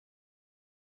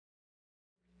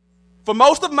For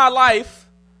most of my life,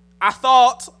 I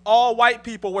thought all white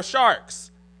people were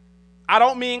sharks. I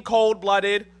don't mean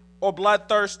cold-blooded or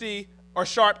bloodthirsty or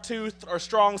sharp-toothed or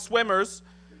strong swimmers.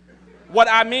 What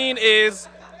I mean is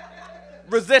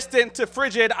resistant to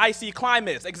frigid, icy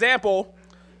climates. Example,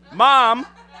 Mom,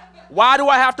 why do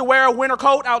I have to wear a winter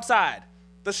coat outside?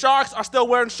 The sharks are still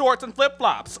wearing shorts and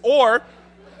flip-flops. Or,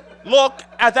 look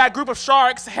at that group of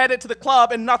sharks headed to the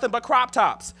club in nothing but crop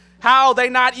tops. How are they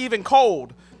not even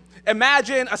cold?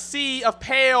 Imagine a sea of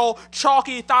pale,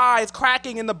 chalky thighs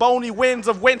cracking in the bony winds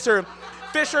of winter.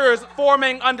 Fissures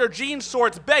forming under jean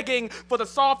shorts, begging for the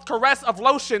soft caress of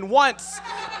lotion. Once,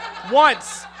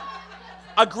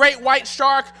 a great white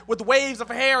shark with waves of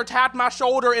hair tapped my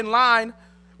shoulder in line.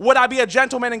 Would I be a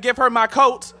gentleman and give her my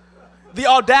coat? The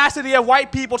audacity of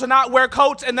white people to not wear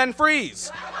coats and then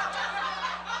freeze.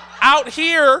 Out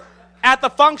here at the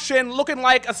function looking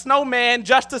like a snowman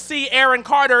just to see Aaron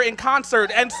Carter in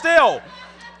concert. And still,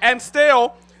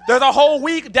 there's a whole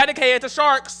week dedicated to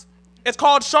sharks. It's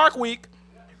called Shark Week.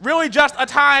 Really just a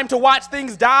time to watch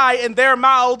things die in their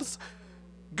mouths.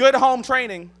 Good home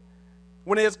training.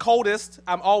 When it is coldest,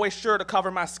 I'm always sure to cover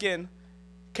my skin,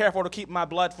 careful to keep my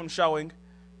blood from showing.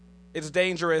 It's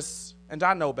dangerous, and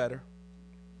I know better.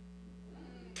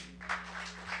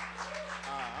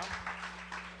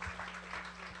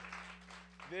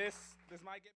 This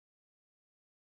might get...